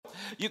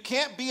You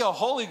can't be a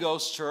Holy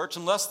Ghost church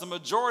unless the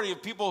majority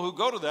of people who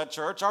go to that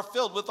church are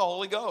filled with the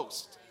Holy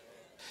Ghost.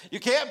 You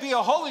can't be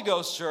a Holy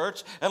Ghost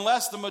church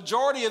unless the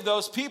majority of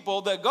those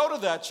people that go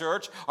to that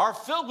church are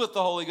filled with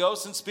the Holy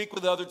Ghost and speak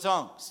with other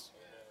tongues.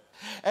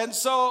 And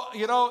so,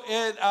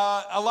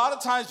 a lot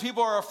of times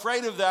people are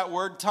afraid of that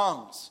word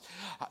tongues.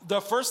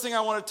 The first thing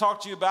I want to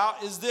talk to you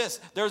about is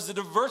this. There's a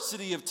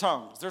diversity of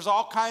tongues. There's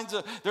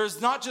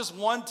not just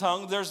one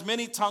tongue. There's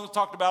many tongues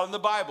talked about in the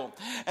Bible.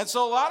 And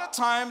so a lot of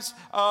times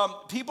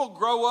people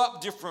grow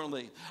up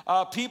differently.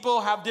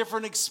 People have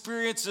different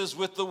experiences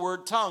with the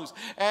word tongues.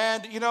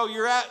 And,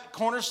 you're at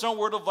Cornerstone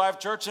Word of Life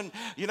Church, and,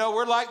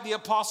 we're like the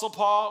Apostle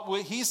Paul.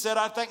 He said,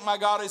 I thank my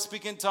God I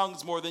speak in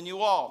tongues more than you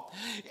all.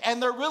 And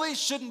there really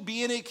shouldn't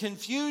be any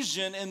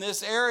confusion in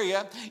this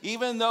area,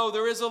 even though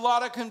there is a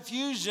lot of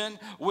confusion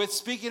with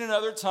speaking in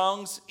other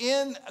tongues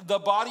in the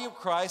body of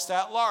Christ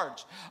at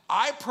large.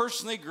 I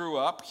personally grew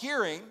up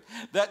hearing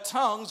that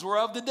tongues were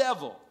of the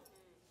devil.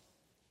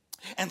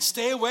 And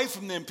stay away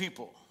from them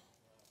people,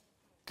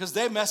 because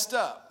they messed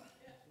up.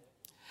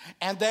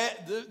 And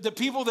the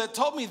people that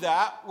told me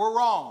that were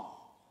wrong.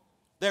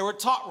 They were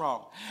taught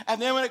wrong.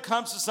 And then when it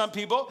comes to some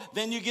people,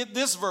 then you get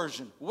this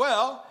version.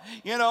 Well,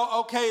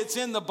 okay, it's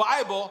in the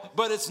Bible,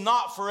 but it's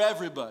not for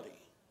everybody.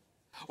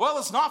 Well,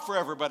 it's not for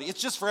everybody.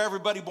 It's just for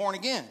everybody born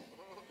again.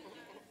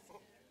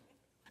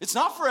 It's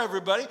not for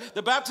everybody.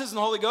 The baptism of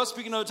the Holy Ghost,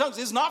 speaking in other tongues,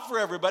 is not for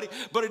everybody,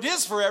 but it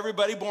is for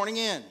everybody born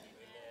again.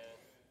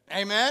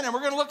 Amen. And we're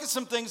going to look at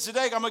some things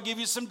today. I'm going to give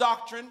you some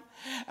doctrine,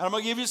 and I'm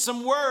going to give you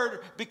some word,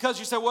 because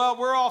you say, well,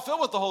 we're all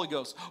filled with the Holy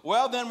Ghost.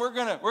 Well, then we're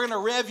going to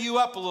rev you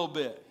up a little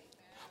bit.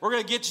 We're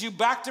going to get you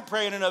back to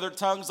praying in other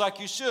tongues like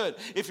you should.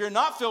 If you're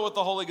not filled with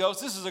the Holy Ghost,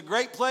 this is a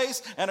great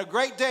place and a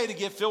great day to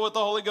get filled with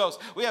the Holy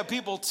Ghost. We have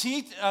people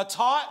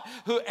taught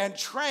and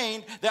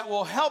trained that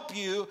will help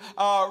you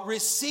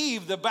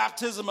receive the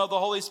baptism of the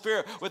Holy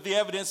Spirit with the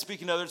evidence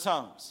speaking other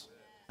tongues.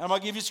 And I'm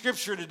going to give you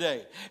scripture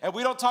today. And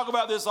we don't talk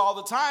about this all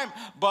the time,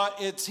 but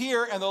it's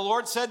here. And the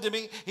Lord said to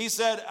me, he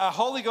said, a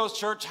Holy Ghost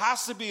church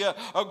has to be a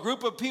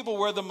group of people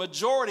where the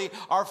majority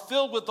are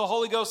filled with the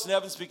Holy Ghost and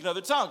heaven speaking other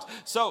tongues.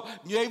 So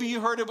maybe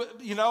you heard it,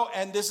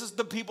 and this is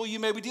the people you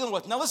may be dealing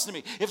with. Now listen to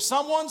me. If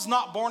someone's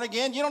not born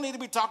again, you don't need to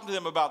be talking to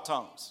them about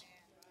tongues.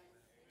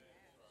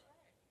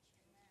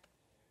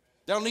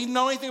 They don't need to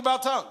know anything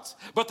about tongues.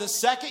 But the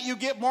second you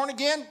get born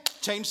again,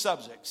 change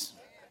subjects.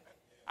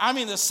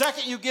 The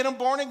second you get them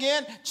born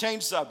again,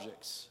 change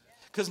subjects.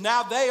 Because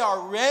now they are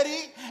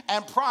ready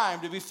and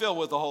primed to be filled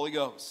with the Holy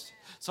Ghost.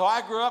 So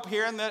I grew up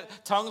hearing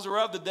that tongues were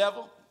of the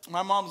devil.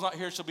 My mom's not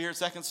here. She'll be here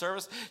second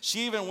service.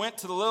 She even went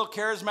to the little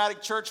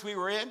charismatic church we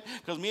were in,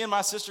 because me and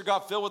my sister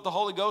got filled with the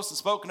Holy Ghost and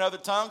spoke in other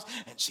tongues.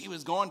 And she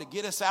was going to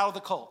get us out of the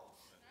cult.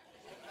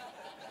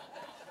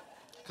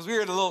 Because we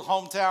were in a little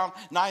hometown,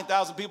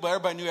 9,000 people.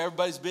 Everybody knew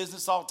everybody's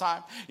business all the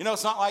time.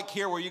 It's not like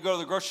here where you go to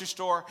the grocery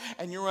store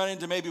and you run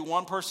into maybe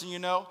one person you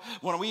know.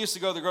 When we used to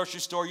go to the grocery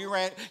store, you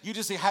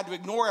just had to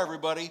ignore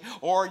everybody,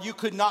 or you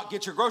could not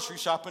get your grocery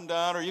shopping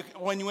done. Or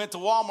when you went to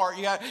Walmart,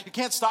 you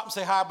can't stop and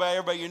say hi by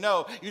everybody you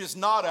know. You just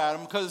nod at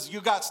them because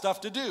you got stuff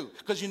to do,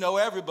 because you know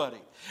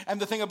everybody. And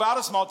the thing about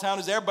a small town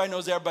is everybody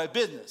knows everybody's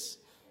business.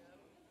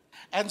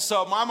 And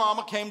so my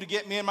mama came to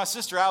get me and my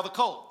sister out of the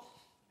cult.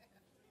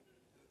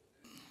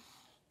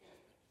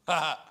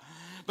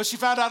 But she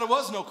found out it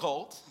was no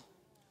cult.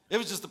 It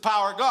was just the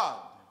power of God.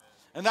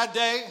 And that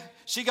day,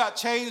 she got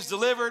changed,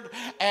 delivered,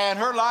 and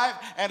her life.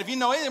 And if you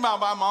know anything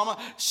about my mama,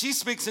 she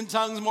speaks in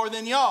tongues more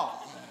than y'all.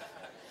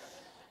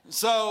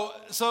 So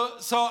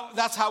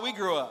that's how we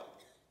grew up.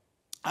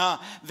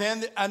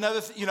 Then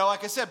another,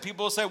 like I said,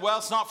 people will say, well,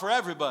 it's not for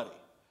everybody.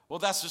 Well,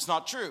 that's just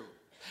not true.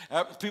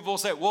 People will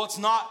say, well, it's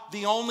not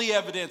the only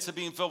evidence of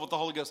being filled with the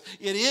Holy Ghost.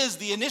 It is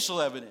the initial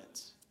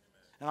evidence.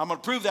 And I'm going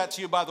to prove that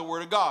to you by the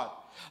Word of God.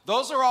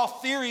 Those are all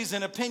theories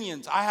and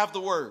opinions. I have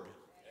the Word.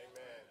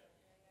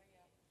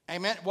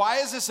 Amen. Why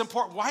is this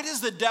important? Why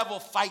does the devil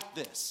fight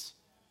this?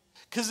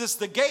 Because it's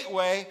the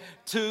gateway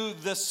to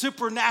the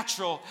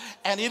supernatural,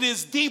 and it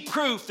is the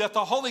proof that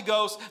the Holy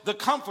Ghost, the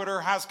Comforter,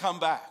 has come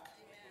back.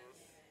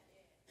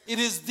 It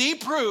is the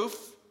proof.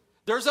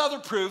 There's other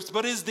proofs,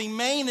 but it is the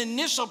main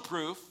initial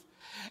proof.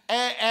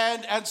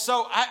 And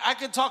so I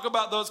could talk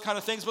about those kind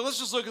of things, but let's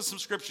just look at some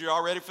scripture.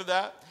 Y'all ready for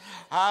that?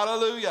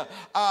 Hallelujah.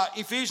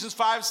 Ephesians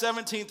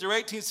 5:17 through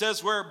 18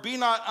 says, where be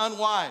not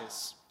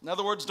unwise. In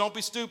other words, don't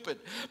be stupid,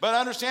 but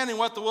understanding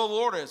what the will of the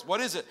Lord is.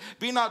 What is it?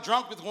 Be not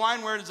drunk with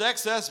wine where it is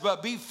excess,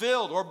 but be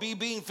filled, or be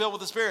being filled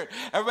with the Spirit.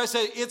 Everybody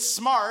say, it's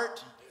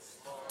smart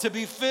to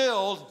be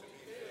filled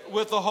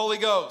with the Holy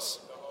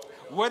Ghost.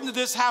 When did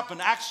this happen?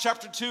 Acts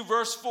chapter 2,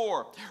 verse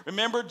 4.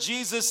 Remember,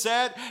 Jesus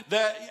said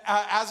that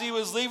as he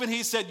was leaving,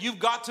 he said, you've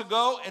got to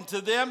go. And to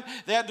them,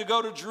 they had to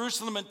go to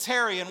Jerusalem and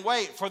tarry and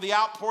wait for the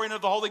outpouring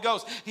of the Holy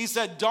Ghost. He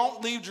said,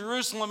 don't leave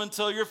Jerusalem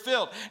until you're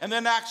filled. And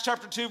then Acts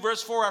chapter 2,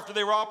 verse 4, after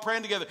they were all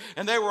praying together,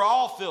 and they were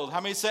all filled.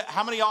 How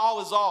many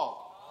all is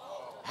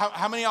all?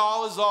 How many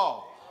all is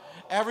all?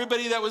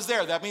 Everybody that was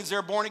there. That means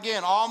they're born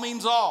again. All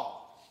means all.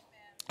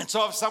 And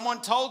so if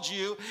someone told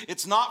you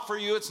it's not for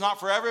you, it's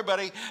not for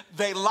everybody,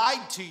 they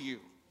lied to you.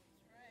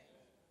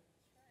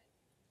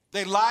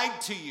 They lied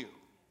to you.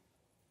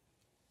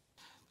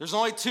 There's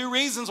only two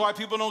reasons why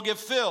people don't get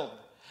filled.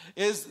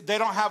 Is they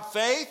don't have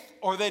faith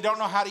or they don't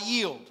know how to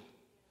yield.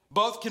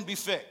 Both can be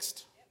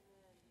fixed.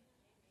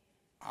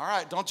 All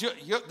right,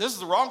 this is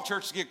the wrong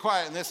church to get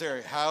quiet in this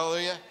area.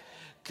 Hallelujah.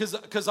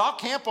 Because I'll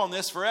camp on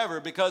this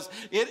forever because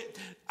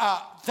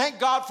thank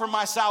God for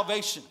my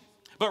salvation.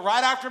 But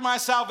right after my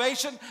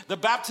salvation, the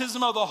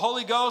baptism of the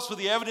Holy Ghost with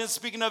the evidence of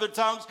speaking other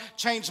tongues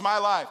changed my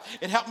life.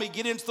 It helped me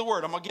get into the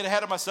Word. I'm going to get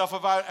ahead of myself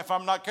if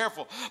I'm not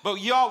careful. But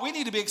y'all, we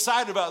need to be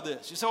excited about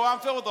this. You say, well, I'm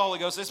filled with the Holy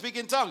Ghost. I speak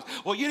in tongues.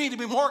 Well, you need to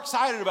be more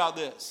excited about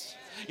this.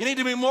 You need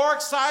to be more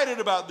excited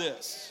about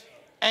this.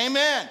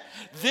 Amen.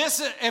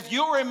 This, if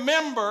you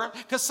remember,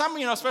 because some,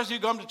 especially you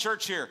come to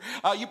church here,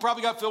 you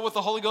probably got filled with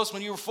the Holy Ghost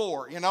when you were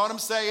 4. You know what I'm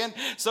saying?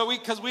 So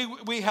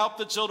we help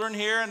the children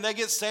here, and they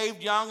get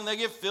saved young, and they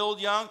get filled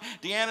young.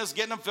 Deanna's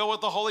getting them filled with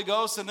the Holy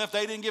Ghost, and if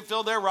they didn't get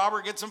filled there,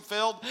 Robert gets them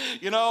filled.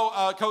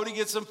 Cody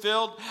gets them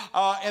filled.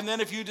 And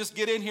then if you just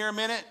get in here a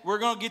minute, we're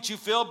going to get you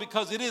filled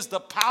because it is the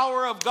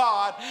power of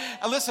God.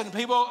 And listen,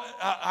 people,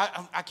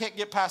 I can't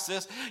get past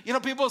this.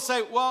 People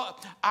say, well,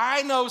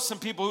 I know some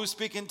people who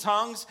speak in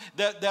tongues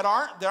that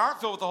aren't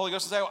filled with the Holy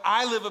Ghost and say, well,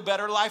 I live a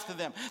better life than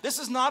them. This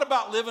is not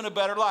about living a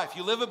better life.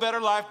 You live a better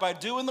life by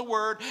doing the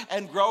Word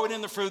and growing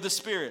in the fruit of the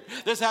Spirit.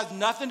 This has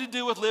nothing to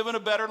do with living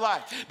a better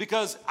life.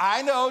 Because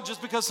I know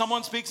just because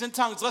someone speaks in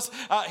tongues,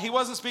 he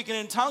wasn't speaking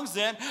in tongues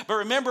then, but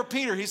remember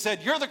Peter, he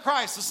said, you're the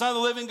Christ, the Son of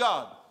the living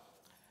God.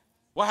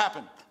 What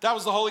happened? That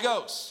was the Holy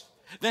Ghost.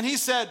 Then he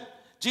said,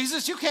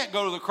 Jesus, you can't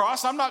go to the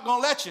cross. I'm not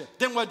going to let you.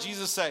 Then what did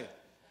Jesus say?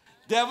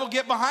 Devil,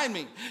 get behind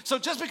me. So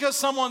just because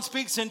someone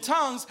speaks in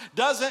tongues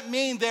doesn't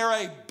mean they're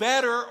a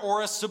better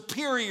or a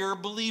superior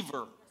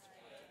believer.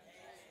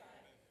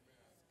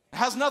 It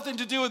has nothing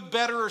to do with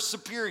better or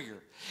superior.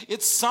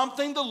 It's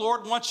something the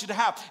Lord wants you to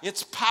have.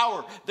 It's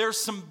power. There's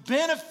some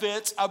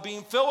benefits of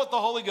being filled with the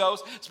Holy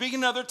Ghost, speaking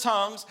in other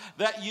tongues,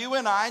 that you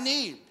and I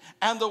need.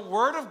 And the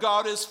Word of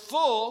God is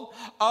full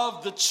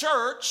of the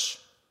church.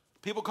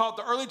 People call it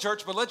the early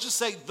church, but let's just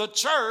say the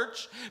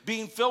church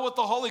being filled with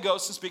the Holy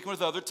Ghost and speaking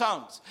with other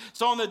tongues.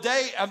 So on the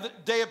day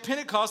of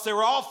Pentecost, they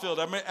were all filled.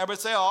 Everybody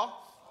say all.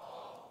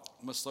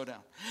 I'm going to slow down.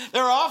 They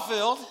were all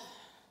filled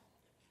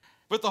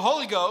with the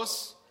Holy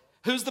Ghost.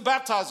 Who's the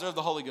baptizer of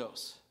the Holy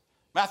Ghost?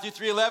 Matthew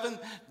 3:11,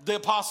 the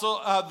apostle,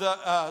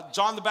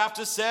 John the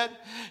Baptist said,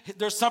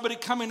 there's somebody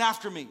coming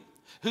after me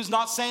who's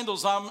not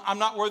sandals I'm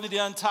not worthy to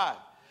untie.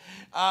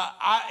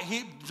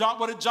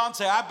 What did John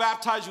say? I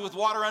baptize you with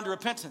water unto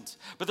repentance.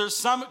 But there's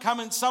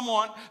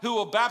someone who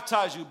will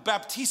baptize you,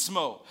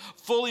 baptismo,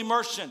 full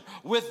immersion,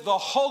 with the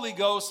Holy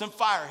Ghost and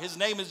fire. His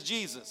name is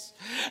Jesus.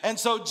 And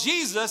so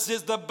Jesus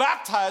is the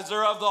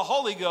baptizer of the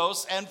Holy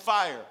Ghost and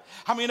fire.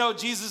 How many know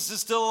Jesus is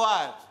still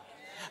alive?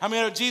 I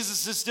mean,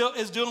 Jesus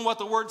is doing what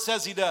the Word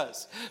says he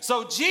does.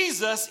 So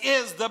Jesus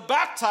is the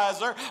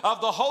baptizer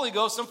of the Holy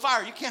Ghost and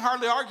fire. You can't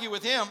hardly argue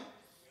with him.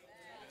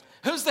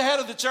 Who's the head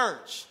of the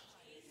church?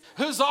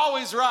 Who's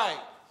always right?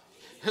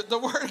 The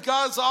Word of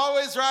God's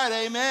always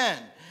right. Amen.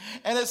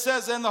 And it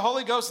says, and the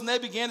Holy Ghost, and they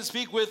began to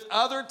speak with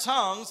other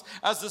tongues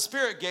as the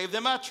Spirit gave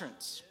them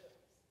utterance.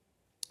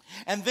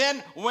 And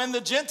then when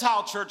the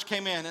Gentile church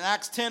came in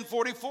Acts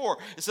 10:44,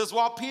 it says,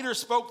 while Peter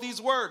spoke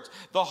these words,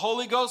 the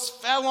Holy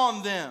Ghost fell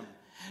on them,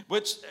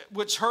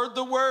 which heard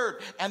the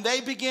word, and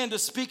they began to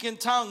speak in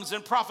tongues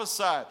and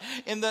prophesied.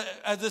 In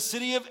the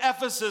city of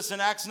Ephesus in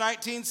Acts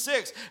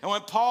 19:6, and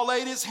when Paul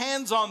laid his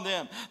hands on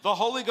them, the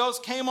Holy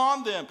Ghost came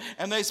on them,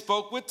 and they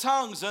spoke with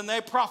tongues and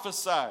they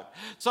prophesied.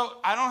 So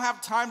I don't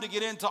have time to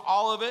get into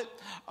all of it.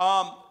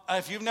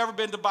 If you've never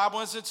been to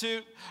Bible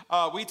Institute,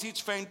 we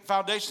teach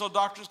foundational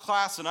doctrines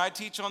class, and I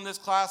teach on this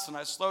class, and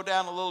I slow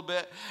down a little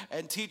bit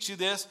and teach you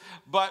this.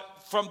 But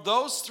from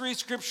those 3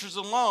 scriptures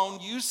alone,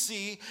 you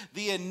see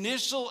the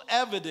initial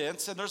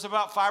evidence, and there's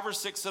about 5 or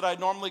 6 that I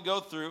normally go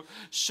through,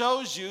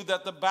 shows you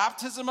that the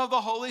baptism of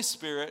the Holy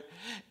Spirit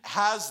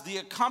has the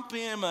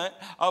accompaniment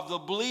of the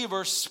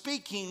believer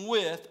speaking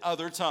with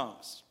other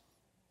tongues.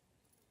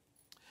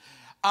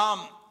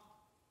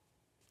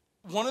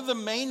 One of the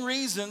main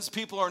reasons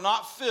people are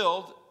not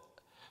filled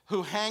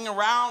who hang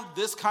around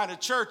this kind of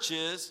church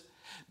is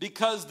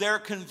because they're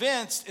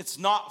convinced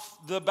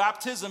the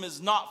baptism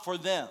is not for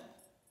them.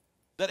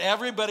 That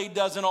everybody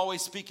doesn't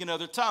always speak in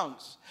other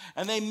tongues.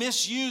 And they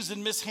misuse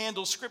and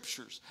mishandle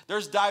scriptures.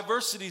 There's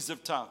diversities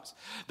of tongues.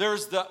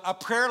 There's a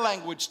prayer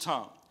language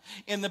tongue.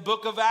 In the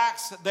book of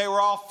Acts, they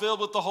were all filled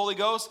with the Holy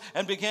Ghost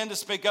and began to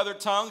speak other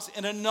tongues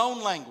in a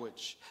known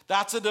language.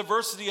 That's a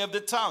diversity of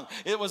the tongue.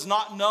 It was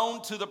not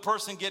known to the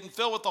person getting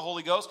filled with the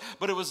Holy Ghost,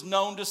 but it was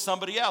known to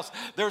somebody else.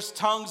 There's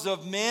tongues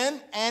of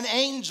men and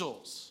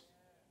angels.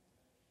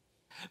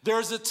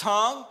 There's a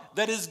tongue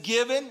that is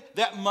given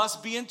that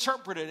must be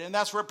interpreted. And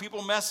that's where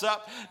people mess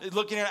up.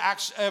 Looking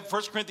at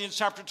 1 Corinthians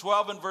chapter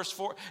 12 and verse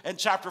 4 and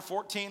chapter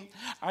 14.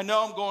 I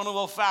know I'm going a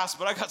little fast,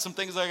 but I got some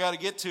things I got to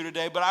get to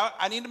today. But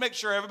I need to make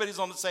sure everybody's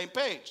on the same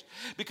page.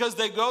 Because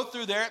they go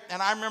through there,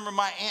 and I remember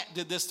my aunt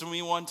did this to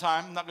me one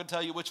time. I'm not going to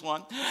tell you which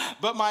one.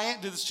 But my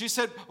aunt did this. She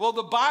said, well,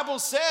 the Bible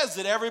says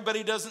that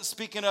everybody doesn't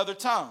speak in other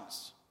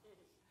tongues.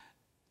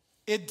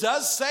 It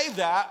does say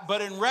that,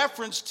 but in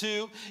reference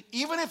to,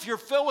 even if you're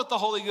filled with the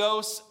Holy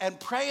Ghost and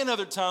pray in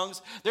other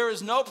tongues, there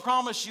is no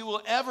promise you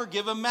will ever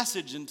give a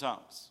message in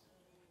tongues.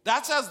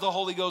 That's as the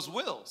Holy Ghost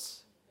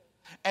wills.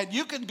 And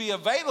you can be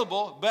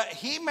available, but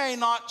he may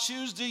not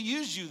choose to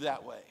use you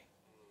that way.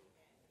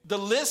 The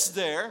list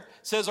there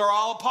says, are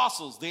all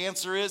apostles? The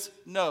answer is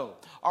no.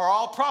 Are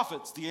all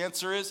prophets? The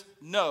answer is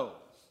no.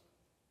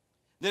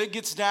 Then it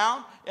gets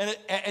down,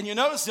 and you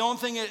notice the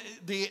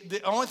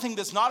only thing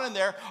that's not in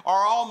there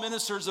are all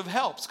ministers of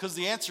helps, because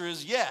the answer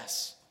is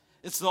yes.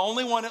 It's the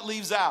only one it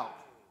leaves out,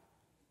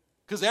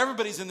 because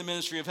everybody's in the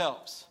ministry of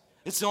helps.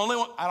 It's the only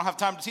one, I don't have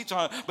time to teach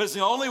on it, but it's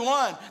the only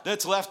one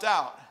that's left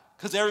out,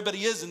 because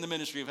everybody is in the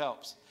ministry of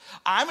helps.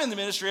 I'm in the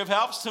ministry of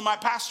helps to my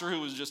pastor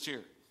who was just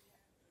here.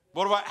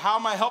 How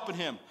am I helping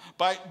him?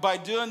 By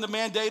doing the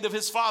mandate of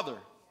his father.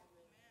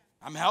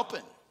 I'm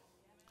helping.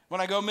 When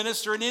I go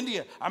minister in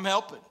India, I'm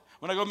helping.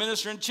 When I go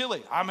minister in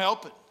Chile, I'm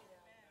helping.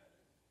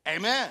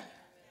 Amen.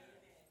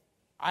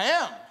 I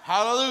am.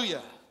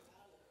 Hallelujah.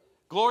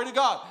 Glory to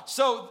God.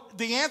 So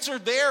the answer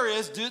there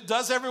is,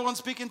 does everyone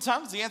speak in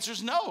tongues? The answer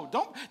is no.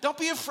 Don't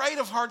be afraid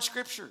of hard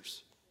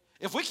scriptures.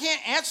 If we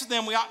can't answer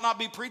them, we ought not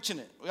be preaching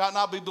it. We ought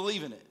not be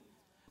believing it.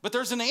 But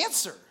there's an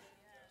answer.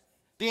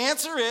 The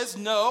answer is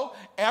no,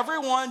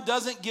 everyone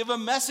doesn't give a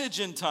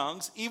message in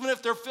tongues. Even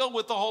if they're filled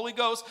with the Holy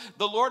Ghost,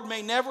 the Lord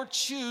may never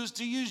choose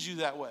to use you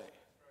that way.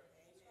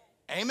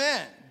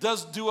 Amen.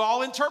 Do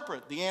all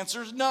interpret? The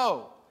answer is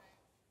no.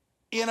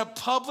 In a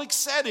public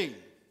setting,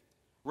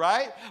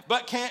 right?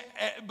 But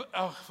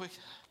I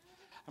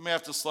may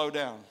have to slow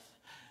down.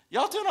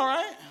 Y'all doing all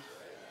right?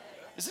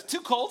 Is it too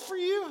cold for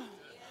you?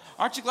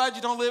 Aren't you glad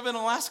you don't live in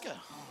Alaska?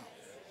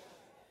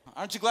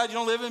 Aren't you glad you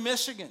don't live in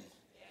Michigan?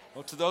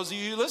 Well, to those of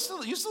you who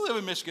used to live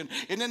in Michigan,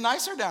 isn't it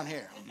nicer down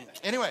here?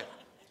 Anyway,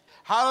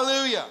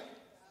 hallelujah.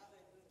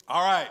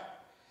 All right.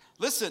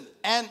 Listen,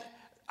 and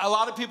a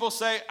lot of people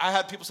I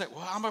had people say,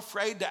 well, I'm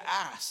afraid to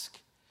ask,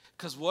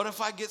 because what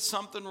if I get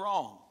something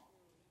wrong?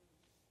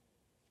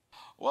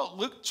 Well,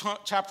 Luke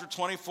chapter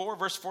 24,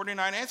 verse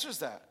 49 answers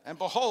that. And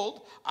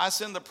behold, I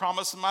send the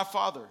promise of my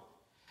Father.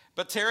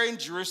 But tarry in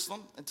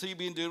Jerusalem until you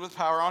be endued with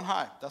power on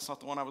high. That's not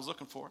the one I was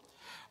looking for.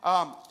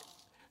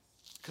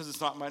 Because it's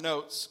not in my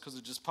notes, because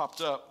it just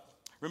popped up.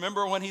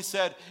 Remember when he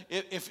said,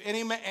 if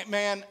any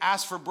man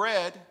asks for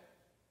bread,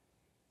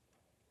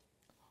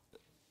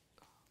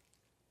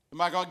 am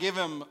I going to give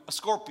him a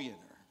scorpion?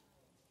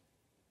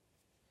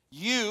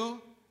 You,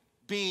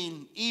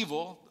 being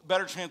evil,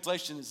 better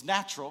translation is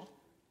natural,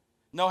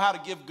 know how to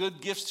give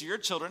good gifts to your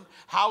children.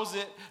 How is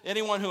it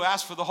anyone who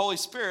asks for the Holy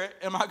Spirit,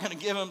 am I going to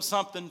give him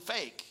something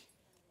fake?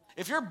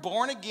 If you're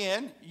born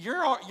again,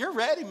 you're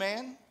ready,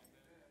 man.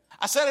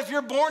 I said if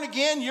you're born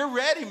again, you're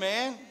ready,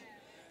 man.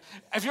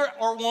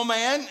 Or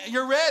woman,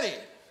 you're ready.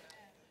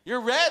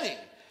 You're ready.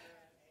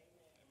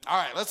 All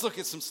right, let's look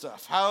at some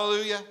stuff.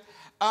 Hallelujah.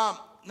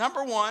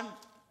 Number one,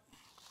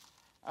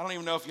 I don't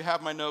even know if you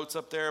have my notes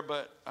up there,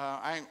 but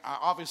I'm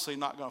obviously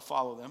not going to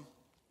follow them.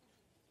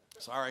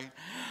 Sorry.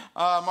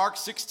 Mark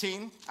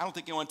 16. I don't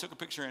think anyone took a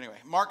picture anyway.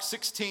 Mark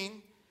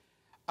 16.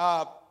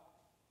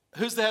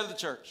 Who's the head of the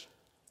church?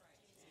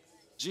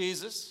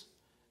 Jesus.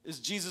 Is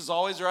Jesus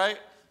always right?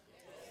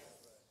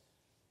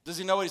 Does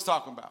he know what he's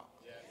talking about?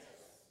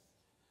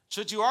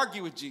 Should you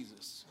argue with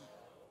Jesus?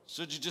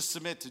 Should you just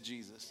submit to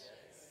Jesus?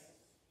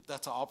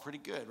 That's all pretty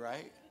good,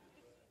 right?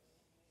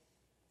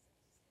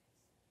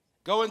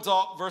 Go into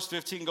verse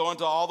 15, go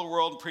into all the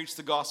world and preach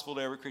the gospel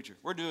to every creature.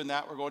 We're doing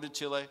that. We're going to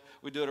Chile.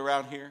 We do it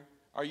around here.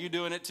 Are you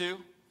doing it too?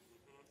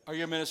 Are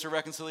you a minister of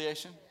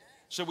reconciliation?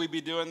 Should we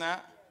be doing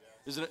that?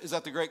 Is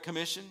that the Great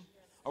Commission?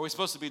 Are we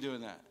supposed to be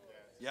doing that?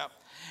 Yep.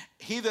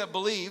 He that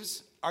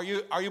believes, are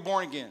you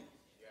born again?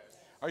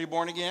 Are you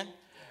born again?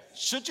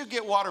 Should you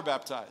get water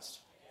baptized?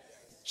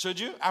 Should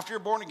you? After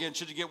you're born again,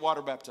 should you get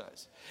water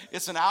baptized?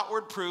 It's an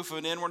outward proof of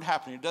an inward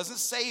happening. It doesn't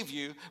save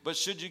you, but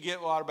should you get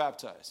water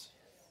baptized?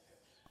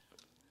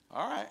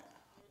 All right.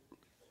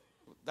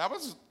 That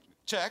was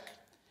check.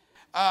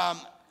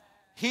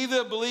 He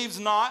that believes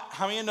not,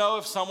 how many know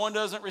if someone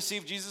doesn't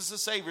receive Jesus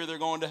as Savior, they're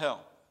going to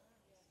hell?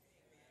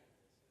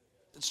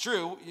 It's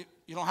true.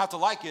 You don't have to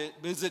like it,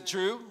 but is it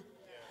true?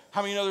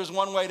 How many know there's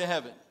one way to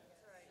heaven?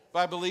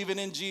 By believing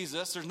in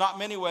Jesus. There's not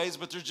many ways,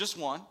 but there's just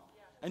one.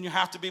 And you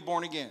have to be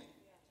born again.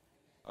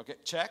 Okay,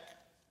 check.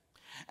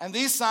 And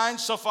these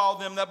signs shall follow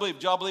them that believe.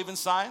 Do y'all believe in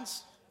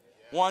signs?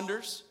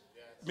 Wonders?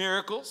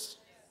 Miracles?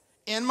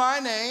 In my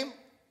name.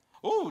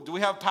 Ooh, do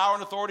we have power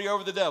and authority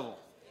over the devil?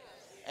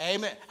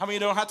 Amen. How many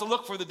don't have to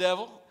look for the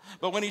devil?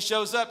 But when he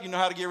shows up, you know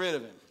how to get rid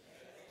of him.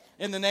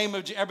 In the name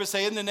of, everybody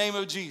say, in the name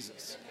of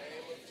Jesus.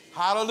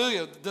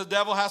 Hallelujah. The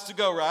devil has to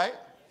go, right?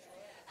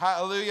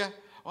 Hallelujah.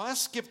 Well,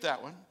 let's skip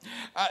that one.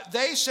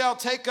 They shall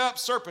take up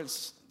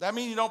serpents. That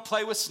means you don't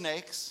play with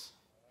snakes.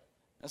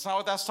 That's not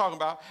what that's talking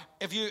about.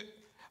 We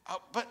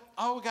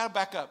got to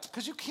back up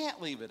because you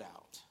can't leave it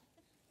out.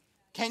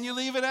 Can you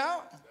leave it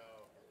out? No.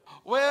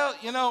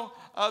 Well,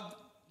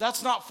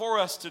 that's not for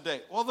us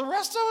today. Well, the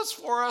rest of it's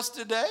for us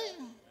today.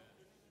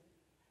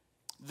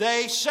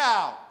 They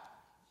shall.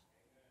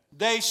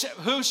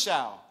 Who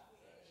shall?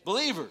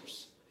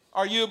 Believers.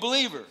 Are you a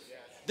believer? Yes.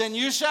 Then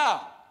you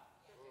shall.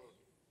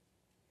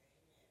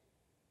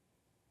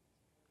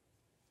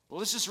 Well,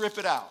 let's just rip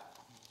it out.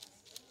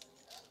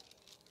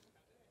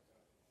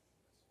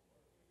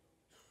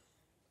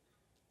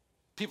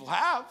 People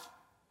have.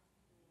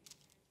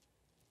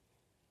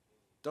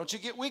 Don't you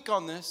get weak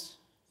on this.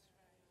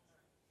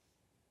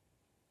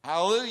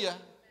 Hallelujah.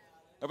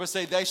 Everybody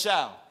say, they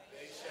shall.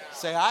 They shall.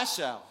 Say, I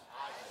shall.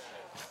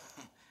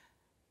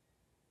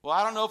 Well,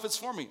 I don't know if it's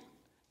for me.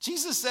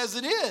 Jesus says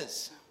it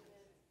is.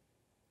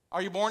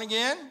 Are you born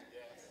again?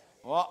 Yes.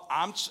 Well,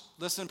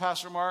 listen,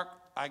 Pastor Mark,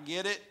 I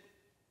get it.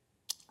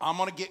 I'm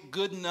going to get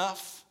good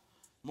enough,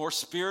 more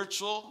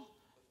spiritual,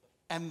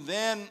 and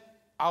then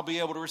I'll be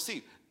able to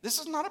receive. This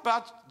is not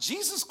about,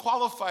 Jesus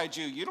qualified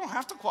you. You don't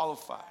have to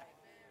qualify.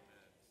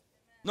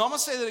 No, I'm going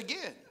to say that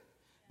again.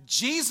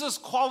 Jesus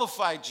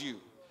qualified you.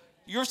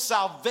 Your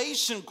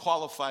salvation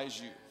qualifies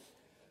you.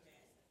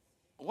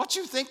 What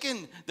you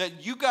thinking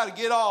that you got to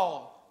get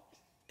all?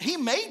 He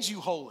made you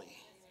holy.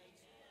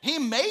 He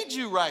made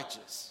you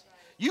righteous.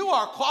 You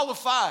are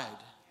qualified.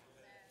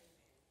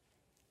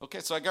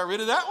 Okay, so I got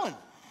rid of that one.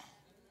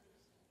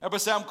 Everybody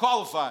say, I'm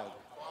qualified.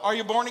 Are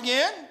you born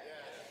again? Yes.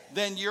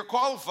 Then you're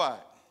qualified.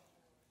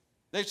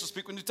 They shall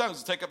speak with new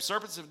tongues, take up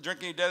serpents, if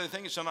drink any deadly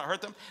thing, it shall not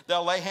hurt them.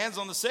 They'll lay hands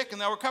on the sick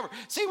and they'll recover.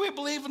 See, we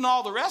believe in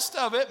all the rest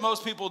of it.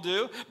 Most people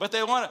do, but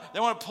they want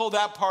to pull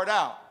that part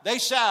out. They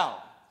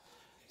shall.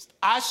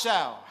 I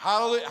shall.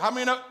 Hallelujah. How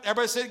many know?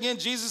 Everybody say it again.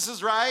 Jesus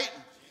is right.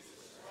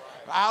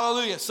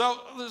 Hallelujah. So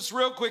just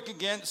real quick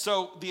again.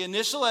 So the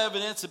initial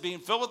evidence of being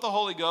filled with the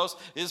Holy Ghost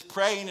is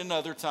praying in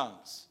other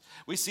tongues.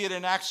 We see it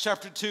in Acts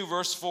chapter 2,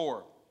 verse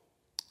 4.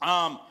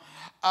 1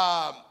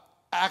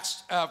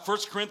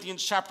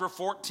 Corinthians chapter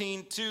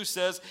 14, 2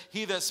 says,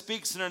 he that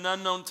speaks in an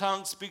unknown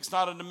tongue speaks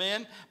not unto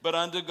men, but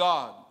unto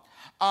God.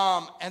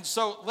 And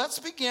so let's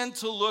begin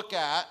to look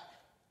at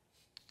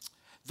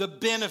the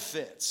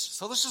benefits.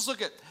 So let's just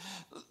look at,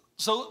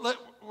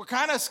 we're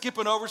kind of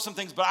skipping over some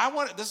things, but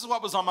this is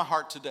what was on my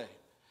heart today.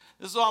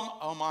 This is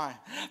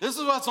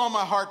what's on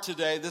my heart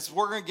today.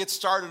 We're going to get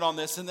started on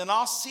this, and then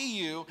I'll see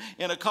you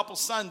in a couple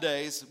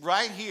Sundays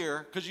right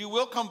here, because you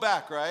will come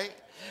back, right?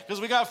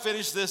 Because we got to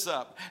finish this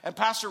up. And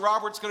Pastor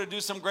Robert's going to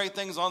do some great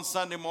things on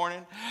Sunday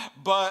morning,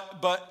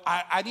 but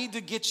I need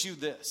to get you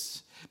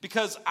this,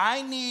 because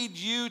I need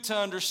you to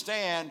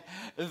understand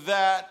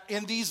that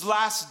in these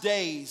last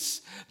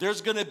days, there's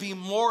going to be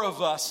more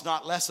of us,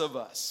 not less of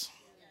us.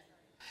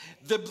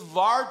 The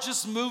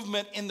largest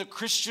movement in the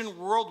Christian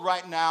world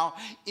right now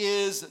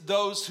is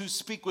those who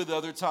speak with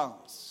other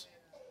tongues.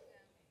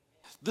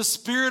 The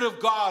Spirit of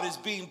God is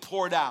being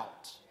poured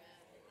out.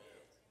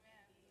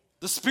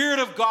 The Spirit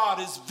of God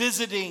is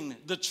visiting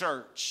the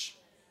church.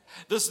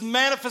 This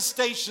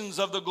manifestations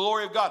of the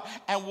glory of God.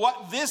 And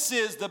what this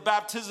is, the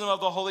baptism of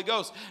the Holy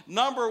Ghost.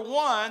 Number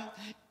one,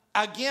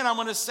 again, I'm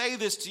going to say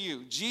this to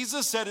you.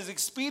 Jesus said it's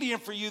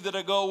expedient for you that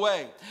I go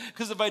away.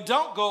 Because if I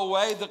don't go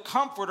away, the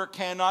Comforter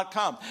cannot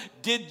come.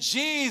 Did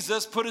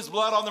Jesus put his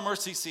blood on the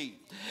mercy seat?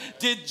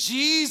 Did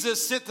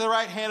Jesus sit at the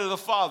right hand of the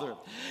Father?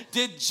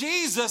 Did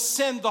Jesus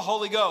send the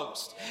Holy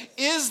Ghost?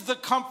 Is the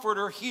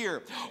Comforter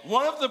here?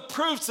 One of the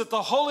proofs that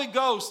the Holy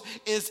Ghost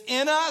is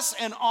in us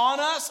and on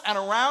us and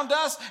around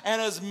us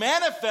and is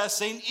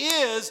manifesting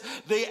is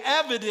the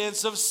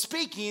evidence of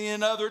speaking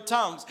in other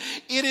tongues.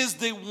 It is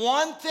the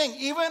one thing,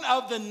 even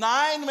of the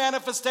 9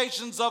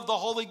 manifestations of the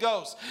Holy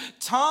Ghost,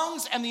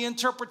 tongues and the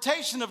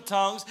interpretation of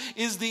tongues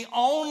is the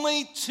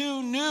only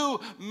 2 new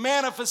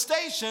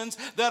manifestations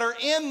that are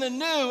in the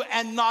new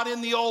and not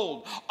in the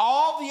old.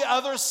 All the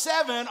other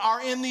 7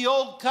 are in the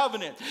old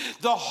covenant.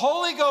 The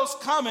Holy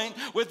Ghost coming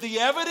with the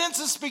evidence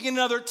of speaking in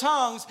other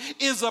tongues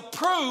is a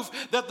proof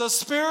that the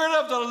Spirit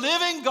of the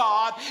living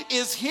God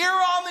is here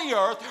on the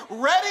earth,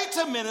 ready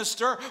to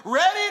minister,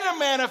 ready to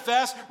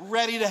manifest,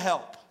 ready to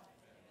help.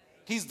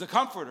 He's the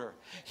Comforter.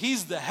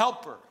 He's the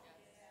helper.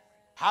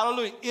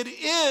 Hallelujah. It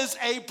is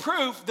a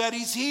proof that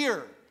he's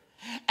here.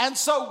 And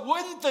so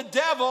wouldn't the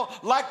devil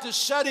like to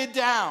shut it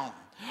down?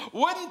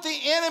 Wouldn't the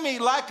enemy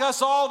like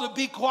us all to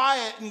be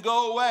quiet and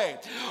go away?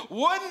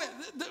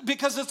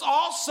 Because it's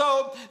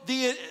also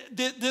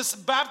this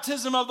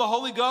baptism of the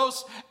Holy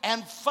Ghost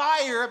and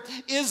fire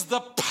is the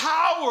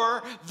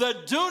power, the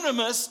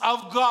dunamis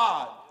of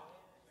God.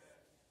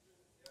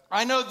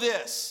 I know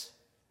this.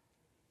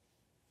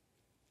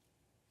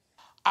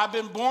 I've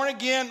been born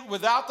again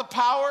without the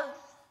power.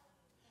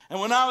 And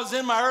when I was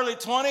in my early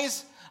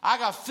 20s, I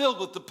got filled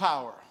with the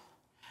power.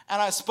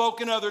 And I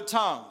spoke in other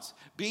tongues.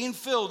 Being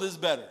filled is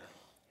better.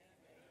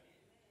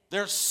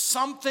 There's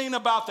something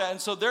about that.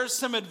 And so there's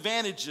some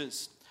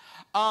advantages.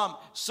 And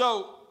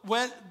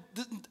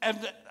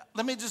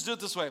let me just do it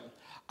this way.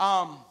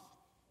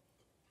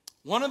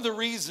 One of the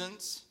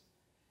reasons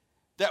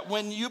that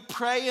when you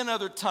pray in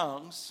other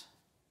tongues,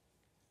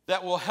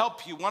 that will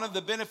help you, one of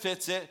the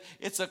benefits,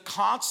 it's a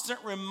constant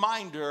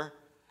reminder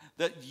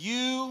that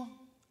you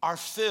are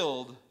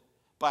filled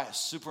by a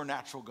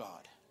supernatural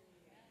God.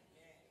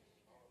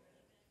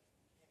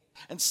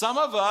 And some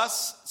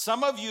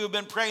of you have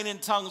been praying in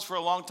tongues for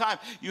a long time.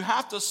 You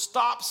have to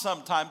stop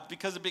sometimes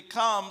because it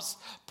becomes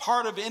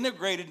part of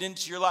integrated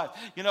into your life.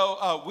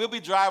 We'll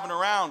be driving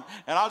around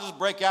and I'll just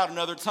break out in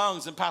other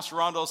tongues and Pastor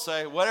Rondo will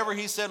say, whatever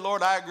he said,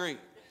 Lord, I agree.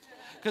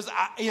 Because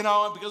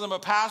I'm a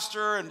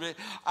pastor,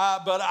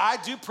 but I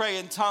do pray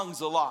in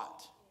tongues a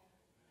lot.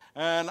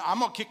 And I'm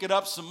going to kick it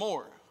up some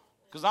more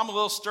because I'm a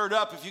little stirred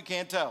up if you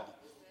can't tell.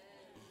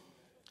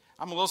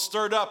 I'm a little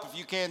stirred up if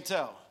you can't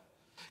tell.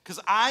 Because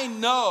I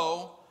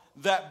know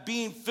that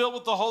being filled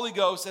with the Holy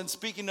Ghost and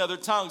speaking in other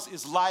tongues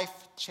is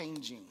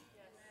life-changing.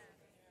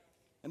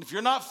 And if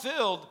you're not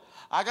filled,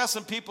 I got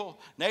some people,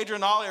 Nadra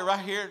and Ollie are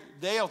right here.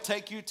 They'll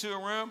take you to a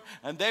room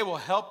and they will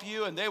help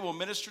you and they will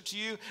minister to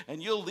you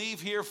and you'll leave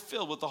here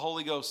filled with the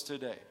Holy Ghost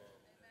today.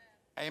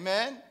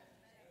 Amen?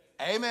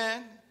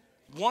 Amen.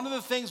 One of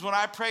the things when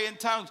I pray in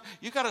tongues,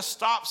 you got to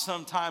stop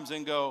sometimes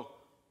and go,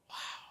 wow.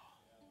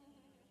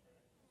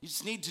 You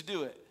just need to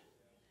do it.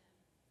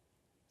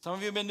 Some of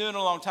you have been doing it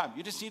a long time.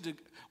 You just need to,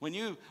 when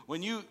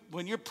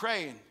you're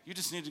praying, you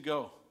just need to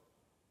go,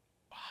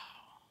 wow.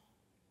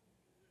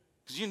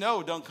 Because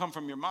it don't come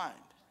from your mind.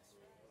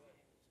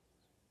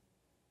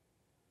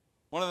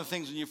 One of the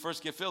things when you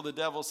first get filled, the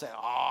devil will say,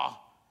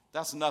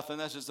 that's nothing.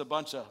 That's just a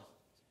bunch of,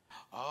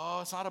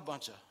 it's not a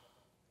bunch of.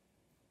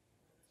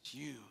 It's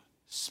you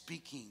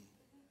speaking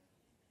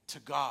to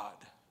God.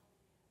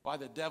 Why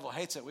the devil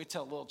hates it. We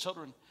tell little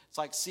children, it's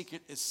like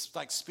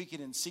speaking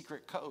in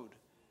secret code.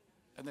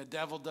 And the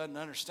devil doesn't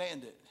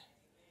understand it.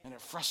 And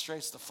it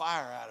frustrates the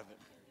fire out of him.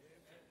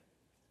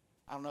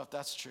 I don't know if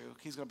that's true.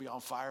 He's going to be on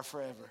fire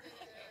forever.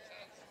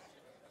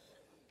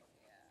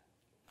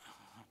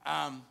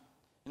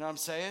 You know what I'm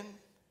saying?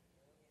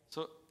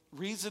 So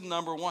reason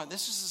number one,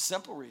 this is a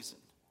simple reason.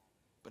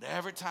 But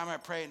every time I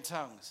pray in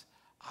tongues,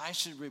 I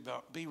should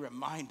be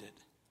reminded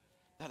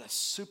that a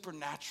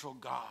supernatural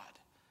God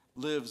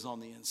lives on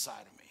the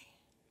inside of me.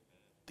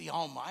 The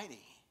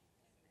Almighty,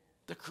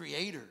 the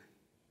Creator,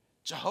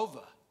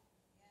 Jehovah,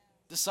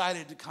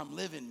 decided to come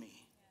live in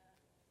me,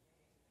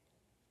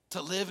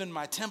 to live in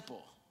my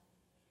temple.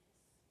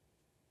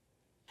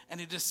 And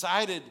he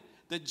decided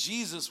that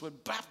Jesus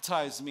would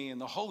baptize me in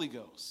the Holy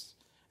Ghost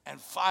and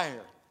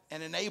fire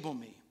and enable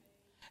me.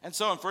 And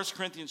so in 1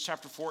 Corinthians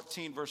chapter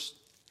 14, verse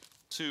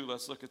 2,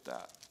 let's look at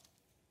that.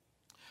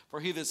 For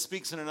he that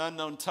speaks in an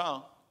unknown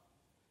tongue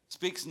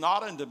speaks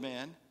not unto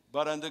men,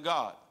 but unto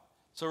God.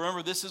 So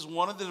remember, this is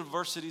one of the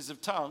diversities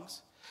of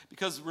tongues.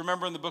 Because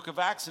remember in the book of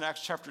Acts, in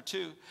Acts chapter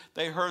 2,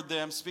 they heard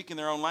them speaking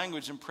their own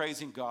language and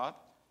praising God.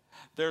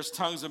 There's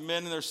tongues of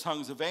men and there's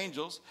tongues of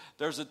angels.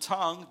 There's a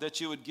tongue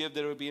that you would give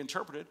that it would be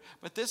interpreted.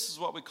 But this is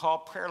what we call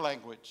prayer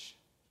language.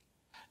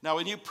 Now,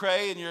 when you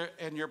pray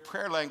in your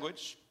prayer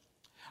language,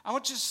 I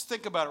want you to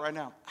think about it right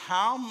now.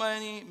 How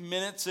many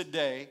minutes a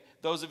day,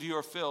 those of you who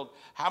are filled,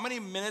 how many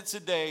minutes a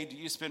day do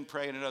you spend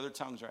praying in other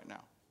tongues right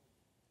now?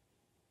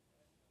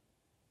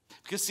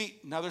 Because see,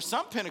 now there's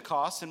some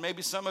Pentecosts, and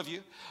maybe some of you,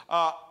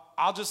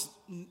 I'll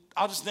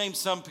just name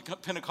some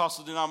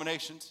Pentecostal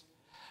denominations.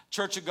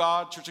 Church of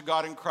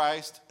God in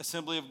Christ,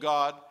 Assembly of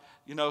God,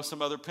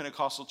 some other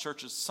Pentecostal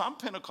churches. Some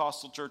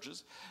Pentecostal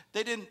churches,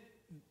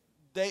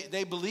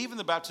 they believe in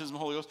the baptism of the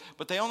Holy Ghost,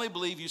 but they only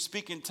believe you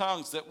speak in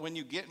tongues that when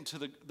you get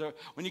into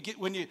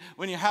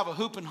when you have a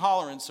hoop and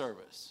holler in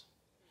service.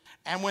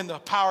 And when the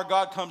power of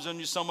God comes on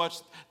you so much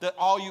that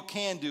all you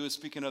can do is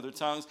speak in other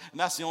tongues, and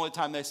that's the only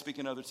time they speak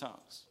in other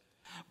tongues.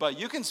 But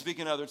you can speak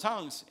in other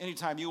tongues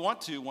anytime you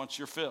want to once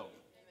you're filled.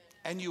 Amen.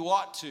 And you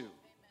ought to. Amen.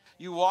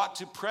 You ought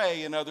to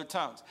pray in other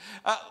tongues.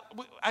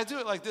 I do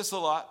it like this a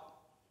lot.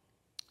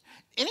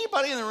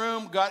 Anybody in the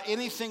room got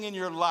anything in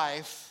your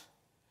life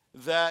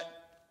that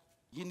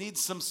you need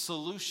some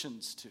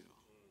solutions to?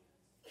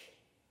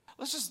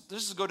 Let's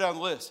just go down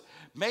the list.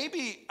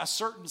 Maybe a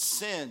certain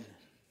sin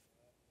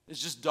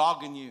is just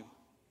dogging you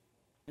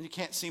and you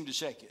can't seem to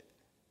shake it.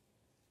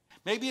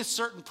 Maybe a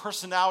certain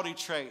personality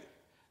trait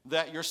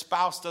that your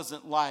spouse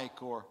doesn't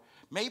like, or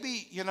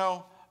maybe,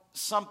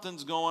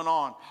 something's going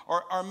on.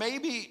 Or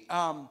maybe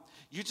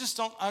you just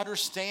don't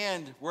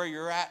understand where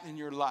you're at in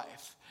your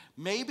life.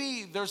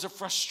 Maybe there's a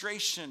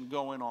frustration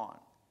going on.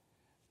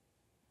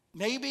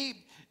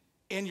 Maybe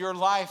in your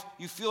life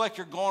you feel like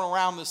you're going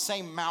around the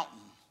same mountain.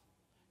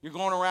 You're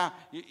going around,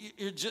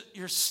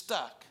 you're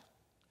stuck.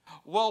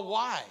 Well,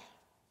 why?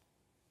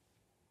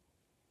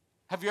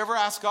 Have you ever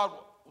asked God,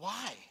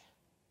 why?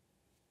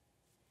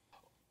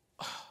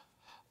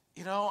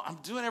 I'm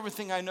doing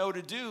everything I know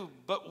to do,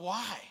 but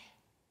why?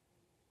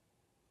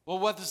 Well,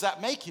 what does that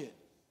make it?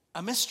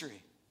 A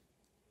mystery.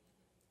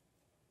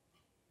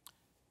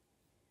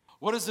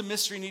 What does the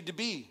mystery need to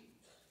be?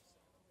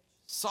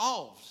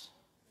 solved.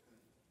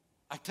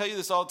 I tell you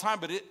this all the time,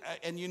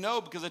 and you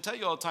know because I tell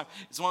you all the time,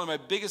 it's one of my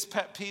biggest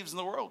pet peeves in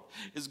the world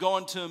is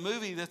going to a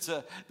movie that's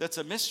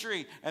a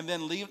mystery and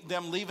then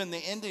leaving the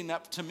ending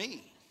up to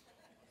me.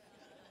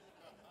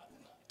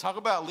 Talk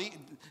about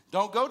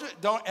don't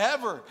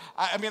ever.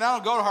 I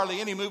don't go to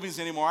hardly any movies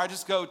anymore. I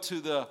just go to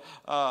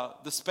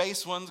the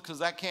space ones because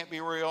that can't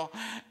be real,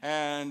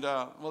 and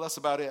that's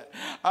about it.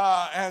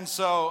 And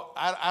so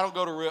I don't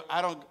go to real.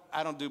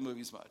 I don't do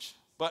movies much.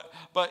 But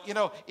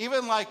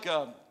even like.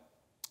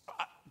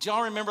 Do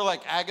y'all remember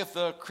like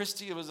Agatha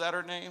Christie? Was that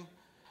her name?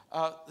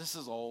 This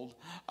is old.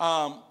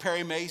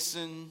 Perry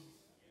Mason.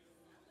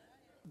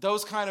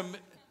 Those kind of,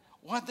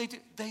 what they do?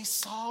 They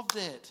solved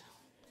it.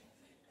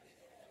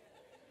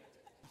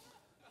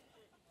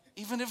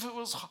 Even if it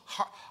was,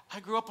 I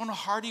grew up on the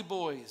Hardy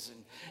Boys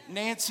and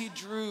Nancy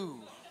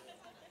Drew.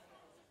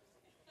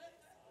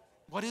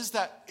 What is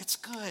that? It's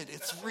good.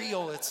 It's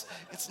real.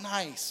 It's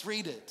nice.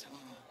 Read it.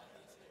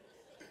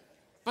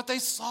 But they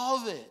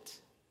solve it.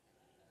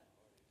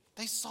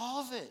 They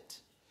solve it.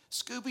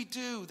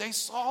 Scooby-Doo, they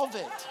solve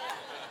it.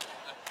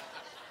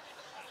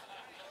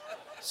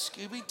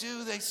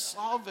 Scooby-Doo, they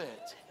solve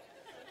it.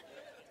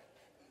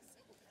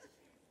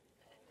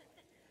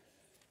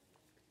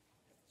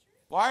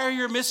 Why are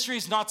your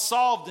mysteries not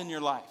solved in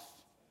your life?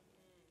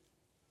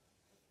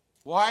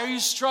 Why are you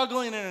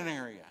struggling in an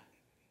area?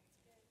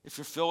 If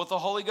you're filled with the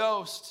Holy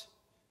Ghost.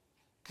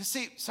 Because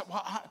see,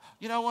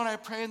 when I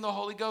pray in the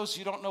Holy Ghost,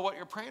 you don't know what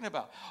you're praying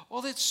about.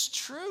 Well, it's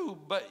true,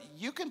 but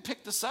you can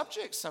pick the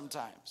subject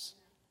sometimes.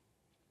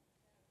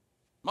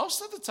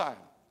 Most of the time.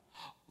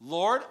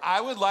 Lord,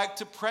 I would like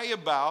to pray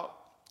about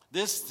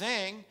this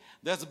thing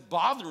that's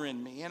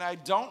bothering me, and I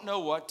don't know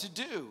what to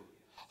do.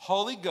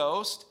 Holy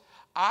Ghost,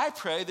 I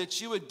pray that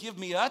you would give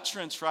me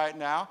utterance right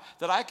now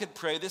that I could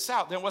pray this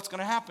out. Then what's going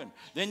to happen?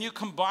 Then you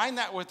combine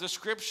that with the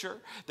scripture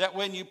that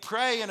when you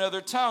pray in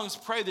other tongues,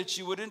 pray that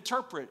you would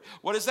interpret.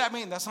 What does that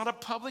mean? That's not a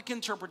public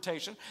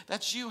interpretation.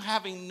 That's you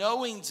having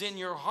knowings in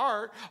your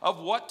heart of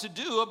what to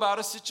do about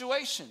a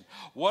situation.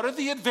 What are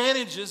the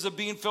advantages of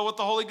being filled with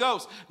the Holy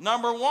Ghost?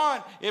 Number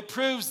one, it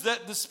proves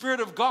that the Spirit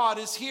of God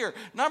is here.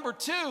 Number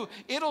two,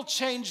 it'll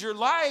change your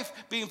life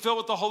being filled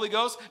with the Holy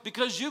Ghost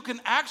because you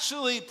can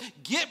actually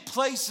get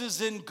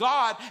places in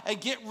God and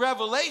get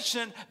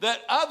revelation that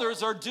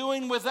others are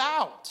doing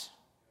without.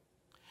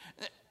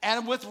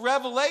 And with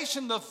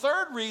revelation, the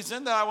third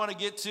reason that I want to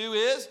get to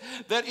is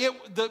that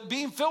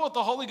being filled with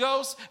the Holy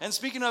Ghost and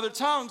speaking other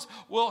tongues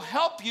will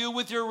help you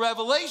with your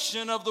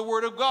revelation of the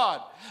Word of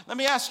God. Let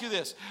me ask you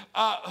this.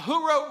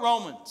 Who wrote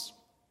Romans?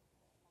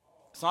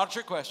 It's not a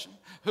trick question.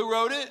 Who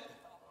wrote it?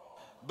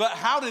 But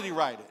how did he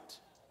write it?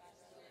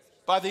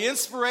 By the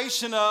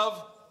inspiration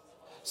of.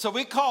 So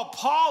we call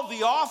Paul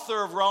the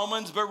author of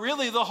Romans, but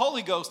really the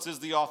Holy Ghost is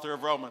the author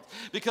of Romans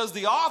because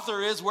the author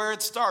is where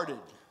it started.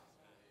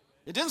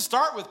 It didn't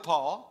start with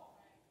Paul.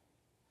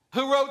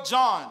 Who wrote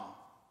John?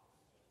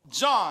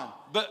 John.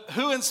 But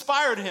who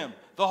inspired him?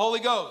 The Holy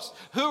Ghost.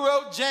 Who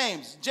wrote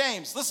James?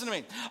 James. Listen to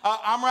me.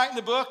 I'm writing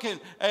the book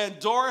and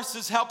Doris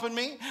is helping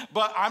me,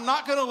 but I'm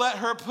not going to let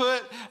her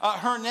put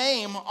her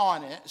name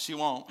on it. She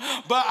won't.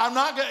 But I'm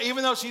not going to,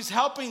 even though she's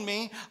helping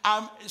me,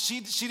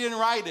 she didn't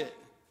write it.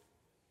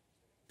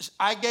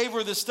 I gave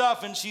her the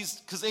stuff and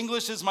because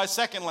English is my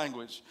second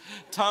language.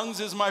 Tongues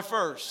is my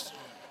first.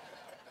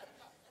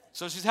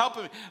 So she's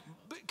helping me.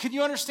 But can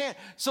you understand?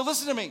 So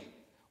listen to me.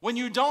 When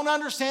you don't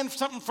understand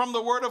something from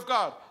the Word of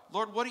God,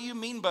 Lord, what do you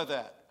mean by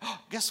that?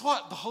 Guess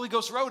what? The Holy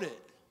Ghost wrote it.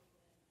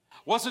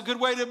 What's a good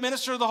way to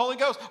minister to the Holy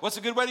Ghost? What's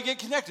a good way to get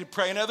connected?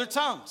 Pray in other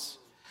tongues.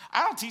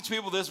 I don't teach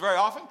people this very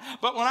often,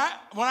 but when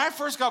I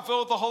first got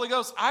filled with the Holy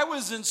Ghost, I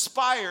was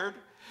inspired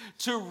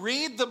to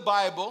read the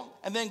Bible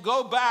and then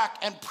go back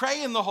and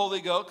pray in the Holy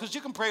Ghost, because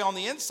you can pray on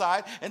the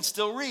inside and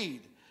still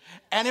read.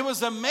 And it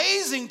was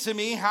amazing to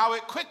me how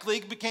it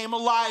quickly became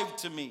alive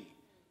to me.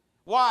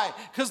 Why?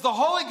 Because the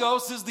Holy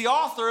Ghost is the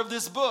author of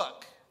this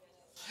book.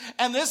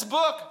 And this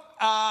book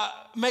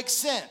makes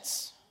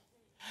sense.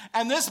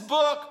 And this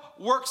book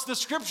the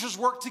scriptures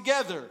work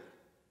together.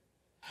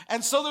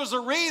 And so there's a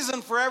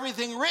reason for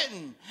everything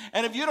written.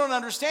 And if you don't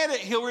understand it,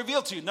 he'll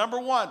reveal to you. Number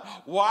one,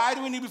 why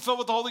do we need to be filled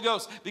with the Holy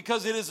Ghost?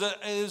 Because it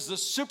is the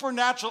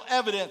supernatural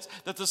evidence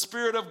that the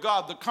Spirit of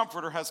God, the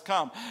Comforter, has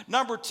come.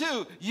 Number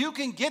two, you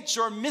can get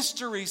your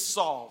mysteries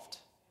solved.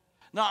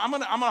 Now, I'm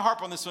gonna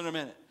harp on this one in a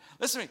minute.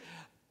 Listen to me.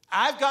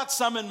 I've got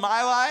some in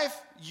my life.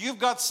 You've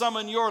got some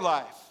in your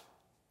life.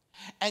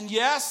 And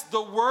yes,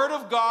 the Word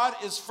of God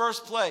is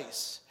first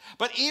place.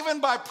 But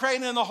even by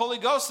praying in the Holy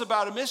Ghost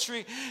about a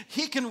mystery,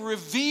 he can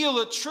reveal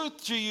a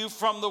truth to you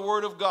from the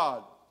Word of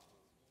God.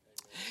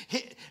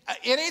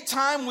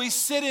 Anytime we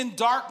sit in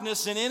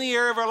darkness in any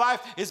area of our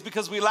life is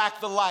because we lack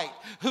the light.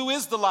 Who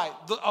is the light?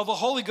 The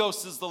Holy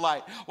Ghost is the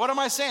light. What am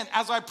I saying?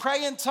 As I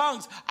pray in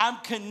tongues, I'm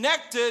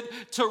connected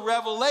to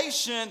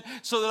revelation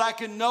so that I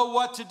can know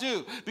what to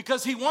do.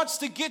 Because he wants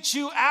to get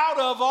you out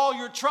of all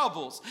your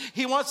troubles.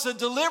 He wants to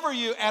deliver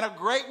you, and a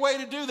great way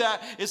to do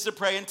that is to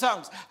pray in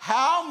tongues.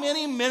 How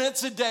many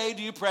minutes a day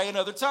do you pray in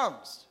other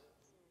tongues?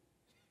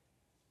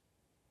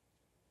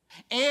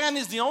 And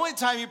is the only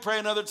time you pray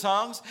in other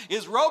tongues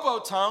is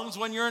robo-tongues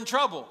when you're in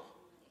trouble.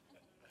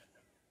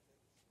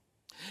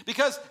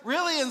 Because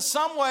really, in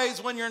some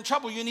ways, when you're in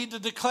trouble, you need to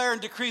declare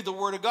and decree the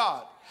word of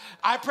God.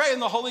 I pray in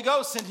the Holy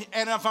Ghost,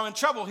 and if I'm in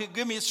trouble, he'll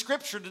give me a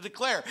scripture to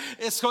declare.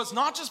 So it's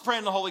not just praying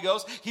in the Holy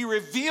Ghost. He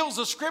reveals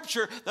a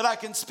scripture that I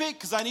can speak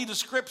because I need a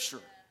scripture.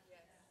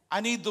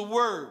 I need the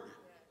word.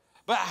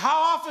 But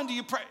how often do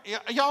you pray?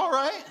 Y'all all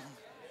right?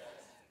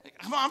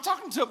 Come on, I'm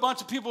talking to a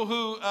bunch of people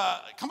who,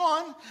 come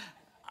on.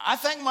 I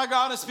thank my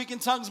God is speaking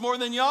tongues more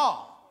than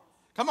y'all.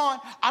 Come on.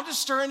 I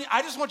just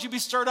want you to be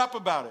stirred up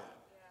about it.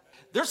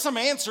 There's some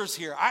answers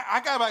here.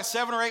 I got about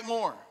 7 or 8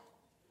 more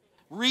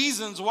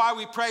reasons why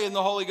we pray in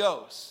the Holy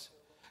Ghost.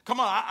 Come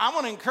on, I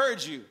want to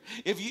encourage you.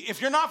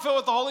 If you're not filled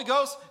with the Holy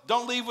Ghost,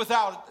 don't leave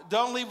without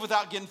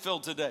getting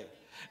filled today.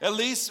 At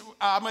least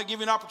I'm going to give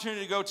you an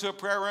opportunity to go to a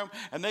prayer room,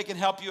 and they can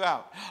help you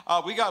out.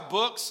 We got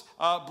books.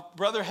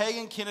 Brother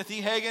Hagin, Kenneth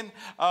E. Hagin,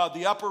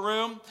 The Upper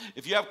Room.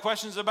 If you have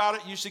questions about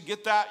it, you should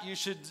get that. You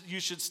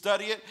should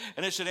study it,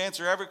 and it should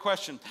answer every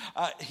question.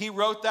 He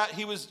wrote that.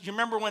 You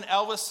remember when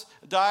Elvis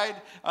died?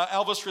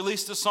 Elvis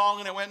released a song,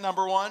 and it went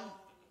number 1.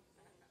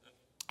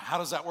 How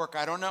does that work?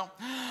 I don't know.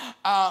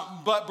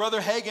 But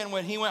Brother Hagin,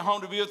 when he went home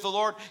to be with the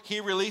Lord,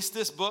 he released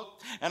this book.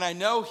 And I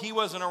know he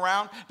wasn't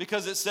around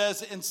because it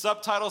says in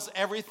subtitles,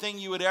 everything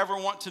you would ever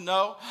want to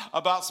know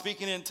about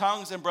speaking in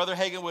tongues. And Brother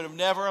Hagin would have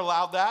never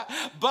allowed that.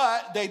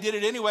 But they did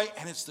it anyway,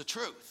 and it's the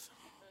truth.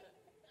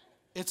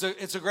 It's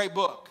a great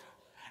book.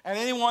 And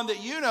anyone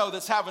that you know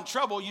that's having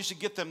trouble, you should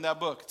get them that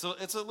book.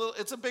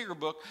 It's a bigger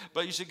book,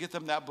 but you should get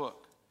them that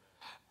book.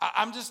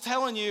 I'm just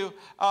telling you,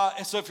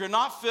 so if you're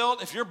not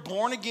filled, if you're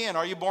born again,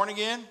 are you born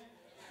again?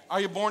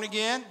 Are you born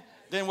again?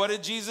 Then what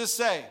did Jesus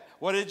say?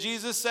 What did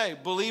Jesus say?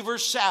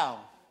 Believers shall.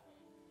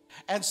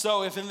 And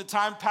so if in the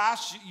time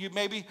past, you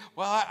maybe,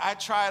 I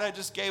tried, I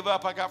just gave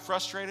up, I got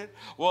frustrated.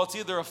 Well, it's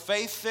either a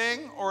faith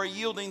thing or a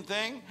yielding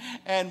thing,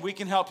 and we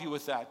can help you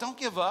with that. Don't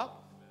give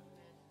up.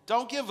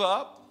 Don't give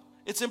up.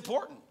 It's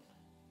important.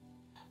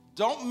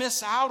 Don't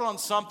miss out on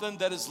something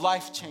that is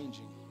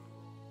life-changing.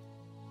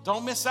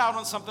 Don't miss out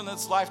on something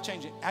that's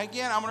life-changing.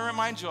 Again, I'm going to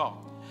remind you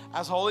all,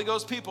 as Holy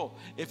Ghost people,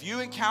 if you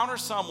encounter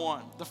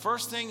someone, the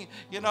first thing,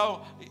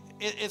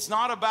 it's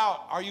not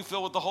about, are you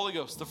filled with the Holy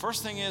Ghost? The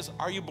first thing is,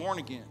 are you born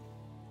again?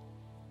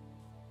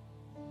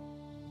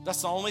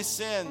 That's the only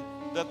sin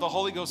that the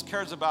Holy Ghost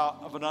cares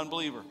about of an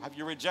unbeliever. Have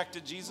you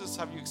rejected Jesus?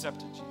 Have you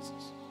accepted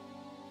Jesus?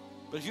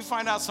 But if you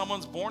find out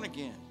someone's born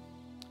again,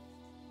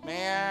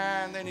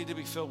 man, they need to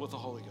be filled with the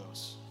Holy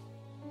Ghost.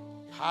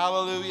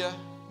 Hallelujah.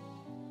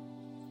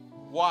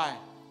 Why?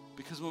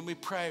 Because when we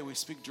pray, we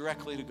speak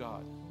directly to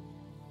God.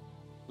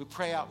 We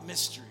pray out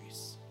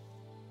mysteries.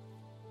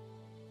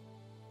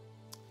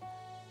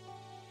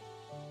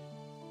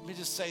 Let me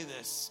just say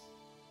this.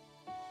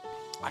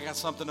 I got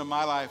something in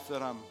my life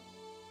that I'm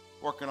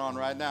working on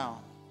right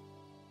now.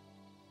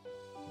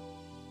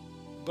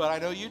 But I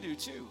know you do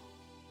too.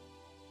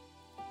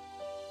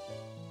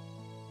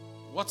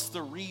 What's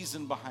the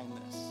reason behind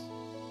this?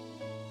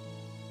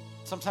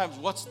 Sometimes,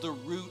 what's the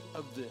root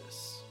of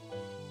this?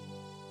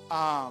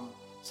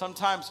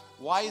 Sometimes,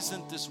 why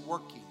isn't this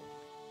working?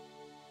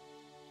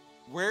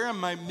 Where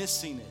am I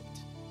missing it?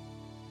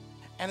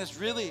 And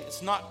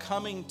it's not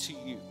coming to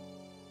you.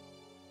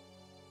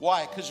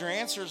 Why? Because your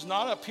answer is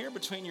not up here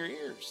between your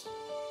ears.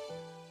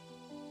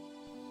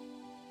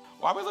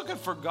 Why are we looking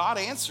for God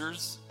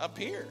answers up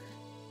here?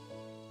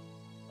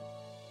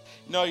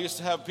 I used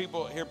to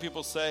hear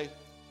people say,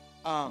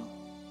 and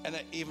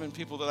even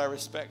people that I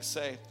respect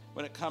say,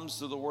 when it comes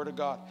to the Word of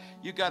God,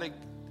 you got to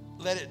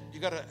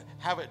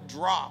have it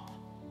drop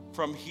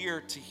from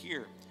here to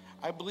here.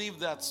 I believe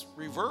that's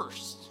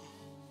reversed.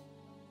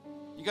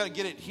 You got to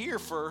get it here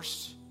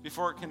first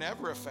before it can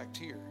ever affect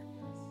here.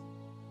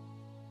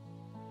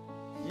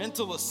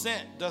 Mental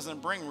assent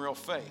doesn't bring real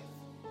faith.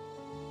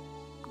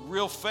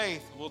 Real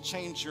faith will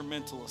change your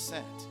mental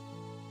assent.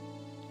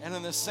 And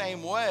in the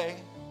same way,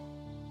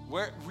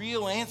 where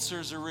real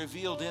answers are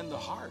revealed in the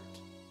heart.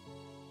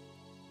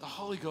 The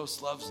Holy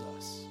Ghost loves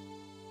us.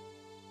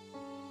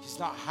 He's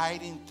not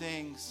hiding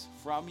things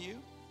from you.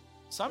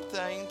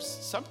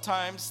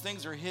 Sometimes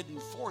things are hidden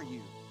for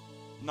you,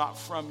 not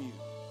from you.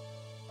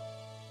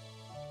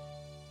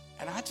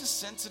 And I just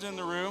sense it in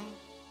the room.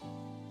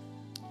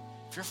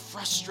 If you're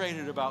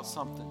frustrated about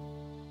something,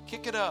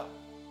 kick it up.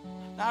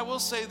 Now, I will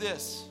say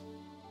this.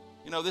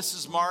 This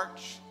is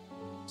March,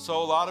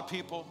 so a lot of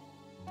people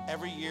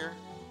every year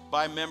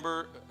buy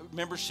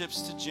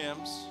memberships to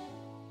gyms.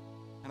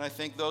 And I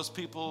think those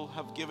people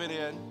have given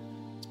in.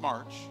 It's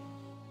March.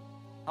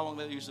 How long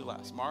do they usually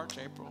last? March,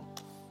 April,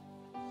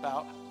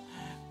 about.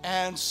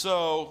 And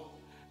so,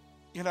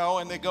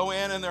 and they go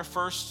in and they're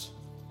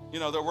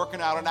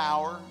working out an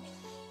hour.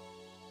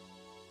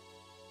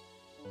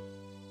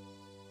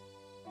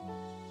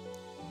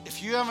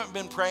 If you haven't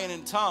been praying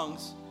in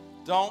tongues,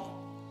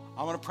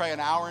 I'm going to pray an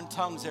hour in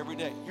tongues every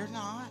day. You're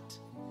not.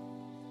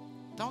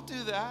 Don't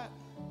do that.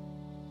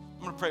 I'm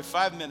going to pray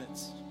 5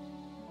 minutes.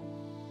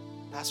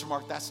 Pastor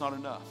Mark, that's not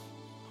enough.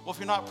 Well, if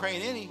you're not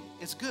praying any,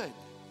 it's good.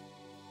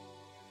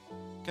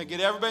 Can I get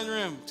everybody in the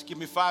room to give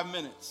me 5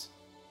 minutes?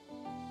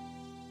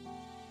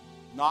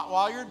 Not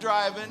while you're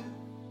driving.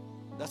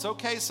 That's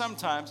okay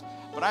sometimes.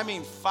 But I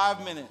mean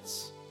 5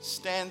 minutes.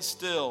 Stand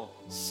still.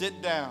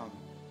 Sit down.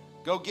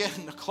 Go get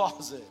in the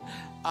closet.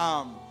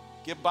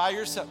 Get by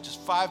yourself.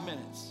 Just 5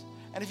 minutes.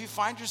 And if you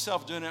find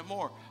yourself doing it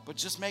more, but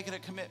just make it a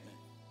commitment.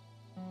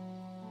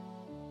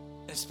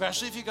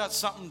 Especially if you got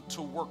something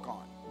to work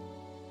on.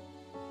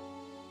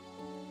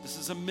 This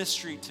is a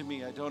mystery to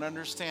me. I don't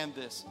understand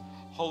this.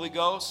 Holy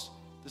Ghost,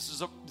 this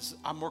is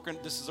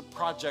a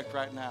project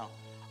right now.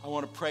 I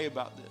want to pray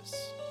about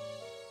this.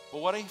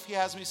 But what if he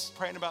has me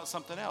praying about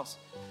something else?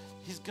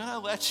 He's going to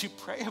let you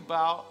pray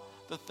about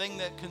the thing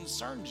that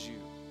concerns you.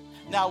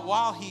 Now,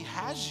 while he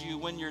has you,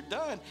 when you're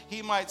done,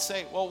 he might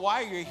say, well,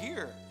 while you're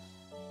here,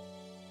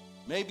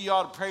 maybe you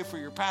ought to pray for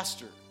your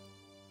pastor.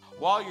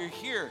 While you're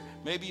here,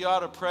 maybe you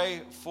ought to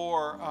pray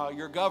for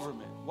your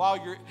government. While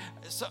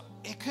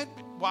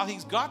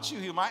he's got you,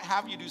 he might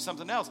have you do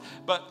something else.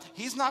 But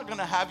he's not going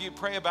to have you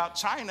pray about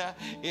China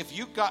if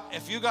you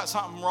got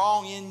something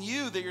wrong in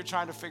you that you're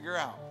trying to figure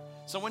out.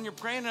 So when you're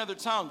praying in other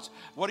tongues,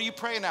 what are you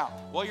praying out?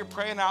 Well, you're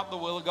praying out the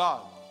will of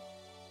God.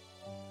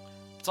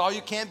 It's all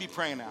you can be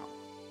praying out.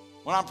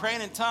 When I'm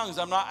praying in tongues,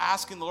 I'm not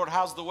asking the Lord,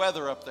 how's the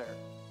weather up there?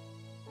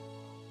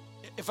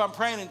 If I'm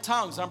praying in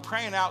tongues, I'm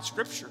praying out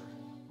Scripture.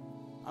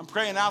 I'm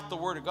praying out the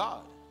Word of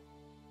God.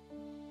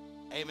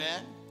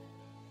 Amen.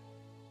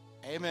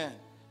 Amen.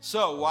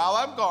 So while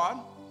I'm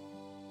gone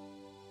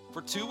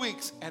for 2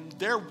 weeks, and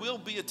there will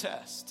be a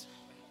test.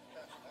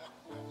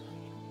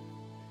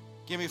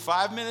 Give me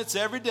 5 minutes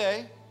every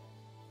day.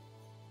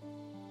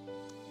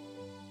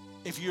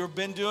 If you've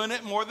been doing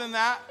it more than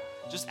that,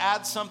 just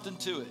add something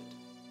to it.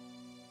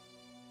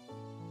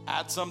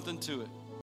 Add something to it.